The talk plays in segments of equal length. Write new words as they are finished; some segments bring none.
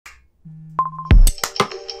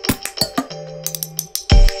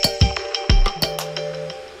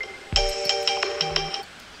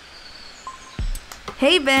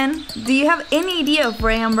Hey Ben, do you have any idea of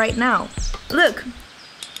where I am right now? Look!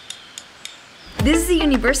 This is a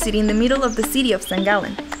university in the middle of the city of St.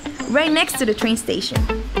 Gallen, right next to the train station.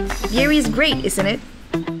 The area is great, isn't it?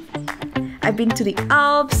 I've been to the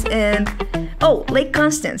Alps and... oh, Lake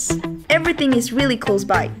Constance. Everything is really close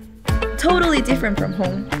by. Totally different from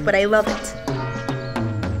home, but I love it.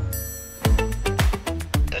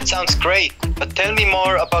 That sounds great, but tell me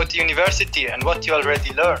more about the university and what you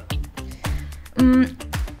already learned.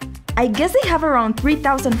 I guess they have around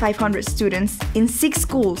 3,500 students in 6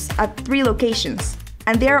 schools at 3 locations,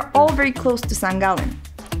 and they are all very close to St. Gallen.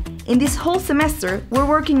 In this whole semester, we're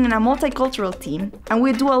working in a multicultural team, and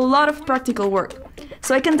we do a lot of practical work,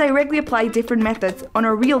 so I can directly apply different methods on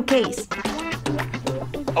a real case.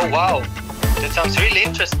 Oh wow, that sounds really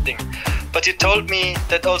interesting. But you told me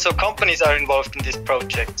that also companies are involved in this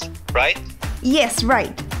project, right? Yes,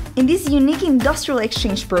 right. In this unique industrial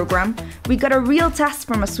exchange program, we got a real task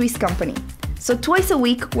from a Swiss company. So twice a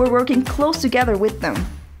week, we're working close together with them.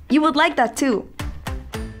 You would like that too.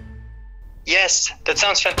 Yes, that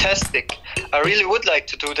sounds fantastic. I really would like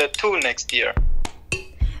to do that too next year.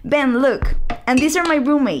 Ben, look. And these are my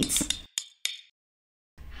roommates.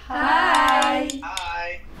 Hi!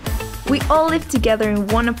 Hi! We all live together in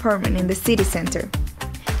one apartment in the city center.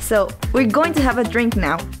 So, we're going to have a drink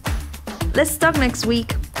now. Let's talk next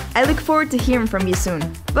week. I look forward to hearing from you soon.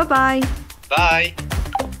 Bye-bye! Bye!